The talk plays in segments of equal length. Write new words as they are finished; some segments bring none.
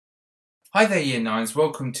Hi there Year 9s,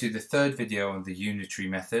 welcome to the third video on the Unitary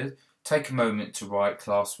method. Take a moment to write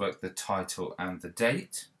classwork, the title and the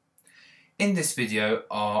date. In this video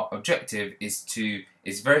our objective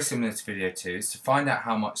is very similar to video 2, is to find out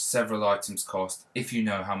how much several items cost if you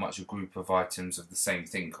know how much a group of items of the same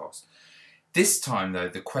thing cost. This time though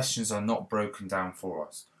the questions are not broken down for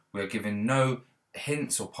us. We are given no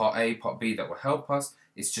hints or part A, part B that will help us.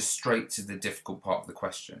 It's just straight to the difficult part of the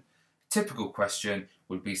question. Typical question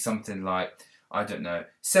would be something like, I don't know,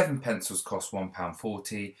 7 pencils cost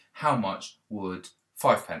 £1.40, how much would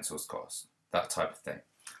 5 pencils cost? That type of thing.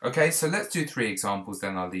 Okay, so let's do 3 examples,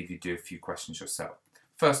 then I'll leave you do a few questions yourself.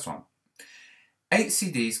 First one, 8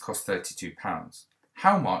 CDs cost £32.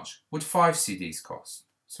 How much would 5 CDs cost?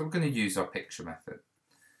 So we're going to use our picture method.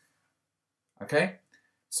 Okay,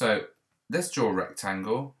 so let's draw a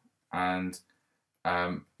rectangle, and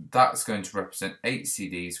that's going to represent 8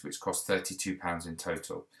 CDs which cost £32 in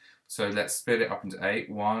total. So let's split it up into 8.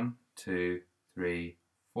 1, 2, 3,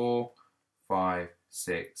 4, 5,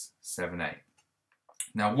 6, 7, 8.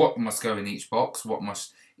 Now what must go in each box? What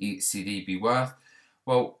must each CD be worth?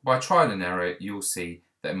 Well, by trial and error you'll see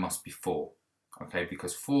that it must be 4. Okay,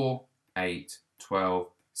 because 4, 8, 12,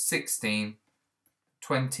 16,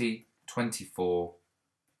 20, 24,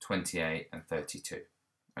 28 and 32.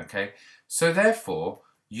 Okay, so therefore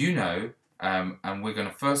you know, and we're going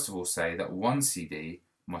to first of all say that 1 CD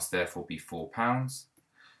must therefore be £4.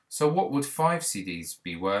 So what would 5 CDs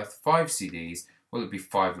be worth? 5 CDs, well, it'd be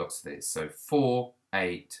 5 lots of this. So 4,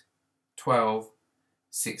 8, 12,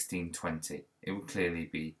 16, 20. It would clearly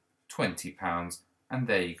be £20, and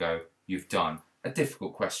there you go, you've done a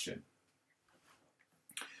difficult question.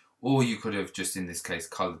 Or you could have just in this case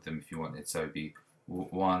coloured them if you wanted. So it'd be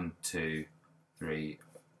 1, 2, 3,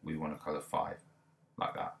 we want to colour 5,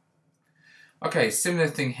 like that. Okay, similar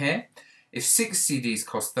thing here. If 6 CDs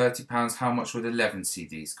cost £30, how much would 11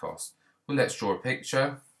 CDs cost? Well, let's draw a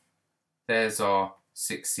picture. There's our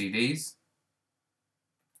 6 CDs.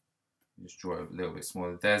 Just draw it a little bit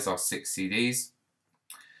smaller. There's our 6 CDs.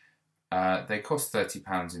 They cost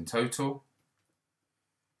 £30 in total.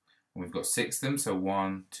 And we've got 6 of them, so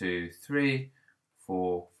 1, 2, 3,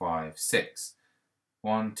 4, 5, 6.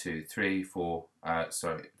 1, 2, 3, 4,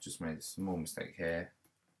 sorry, just made a small mistake here.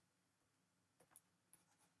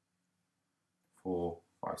 4,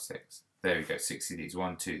 5, 6. There we go, 6 CDs.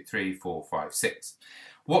 1, 2, 3, 4, 5, 6.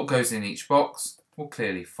 What goes in each box? Well,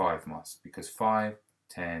 clearly 5 must, because 5,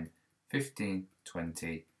 10, 15,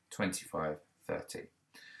 20, 25, 30.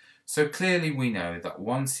 So clearly we know that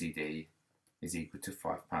 1 CD is equal to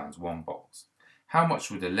 £5, 1 box. How much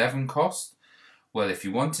would 11 cost? Well, if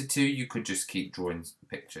you wanted to, you could just keep drawing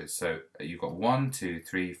pictures. So you've got 1, 2,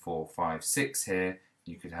 3, 4, 5, 6 here.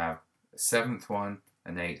 You could have a 7th one,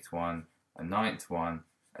 an 8th one, a 9th one,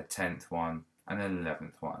 a 10th one, and an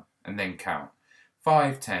 11th one. And then count.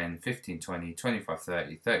 5, 10, 15, 20, 25,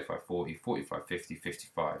 30, 35, 40, 45, 50,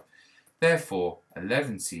 55. Therefore,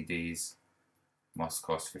 11 CDs must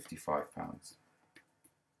cost £55.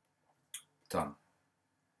 Done.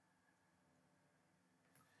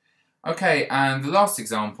 Okay, and the last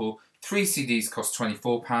example, 3 CDs cost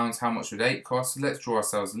 £24. How much would 8 cost? So let's draw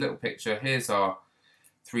ourselves a little picture. Here's our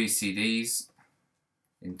 3 CDs.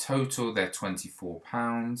 In total, they're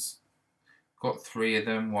 £24. Got 3 of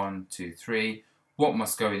them, 1, 2, 3. What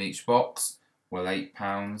must go in each box? Well,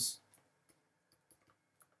 £8.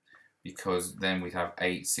 Because then we'd have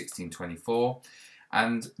 8, 16, 24.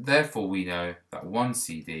 And therefore we know that 1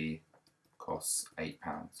 CD costs £8.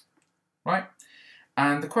 Right?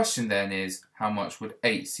 And the question then is, how much would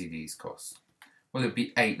 8 CDs cost? Well, it'd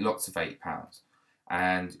be 8 lots of £8.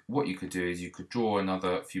 And what you could do is you could draw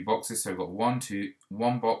another few boxes. So we've got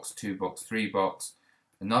 1 box, 2 box, 3 box,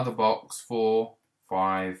 another box, 4,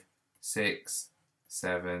 5, 6,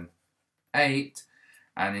 7, 8.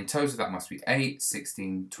 And in total that must be 8,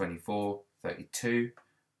 16, 24, 32,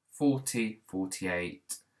 40,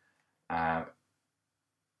 48,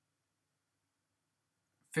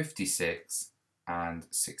 56, and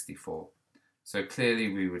 64. So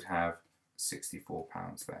clearly we would have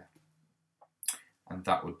 £64 there. And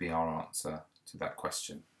that would be our answer to that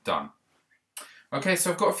question. Done. Okay,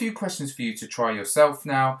 so I've got a few questions for you to try yourself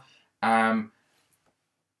now. And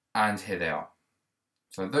here they are.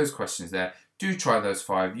 So those questions there, do try those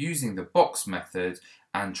 5 using the box method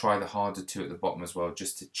and try the harder 2 at the bottom as well,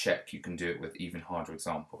 just to check you can do it with even harder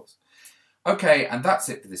examples. Okay, and that's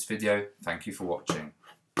it for this video. Thank you for watching.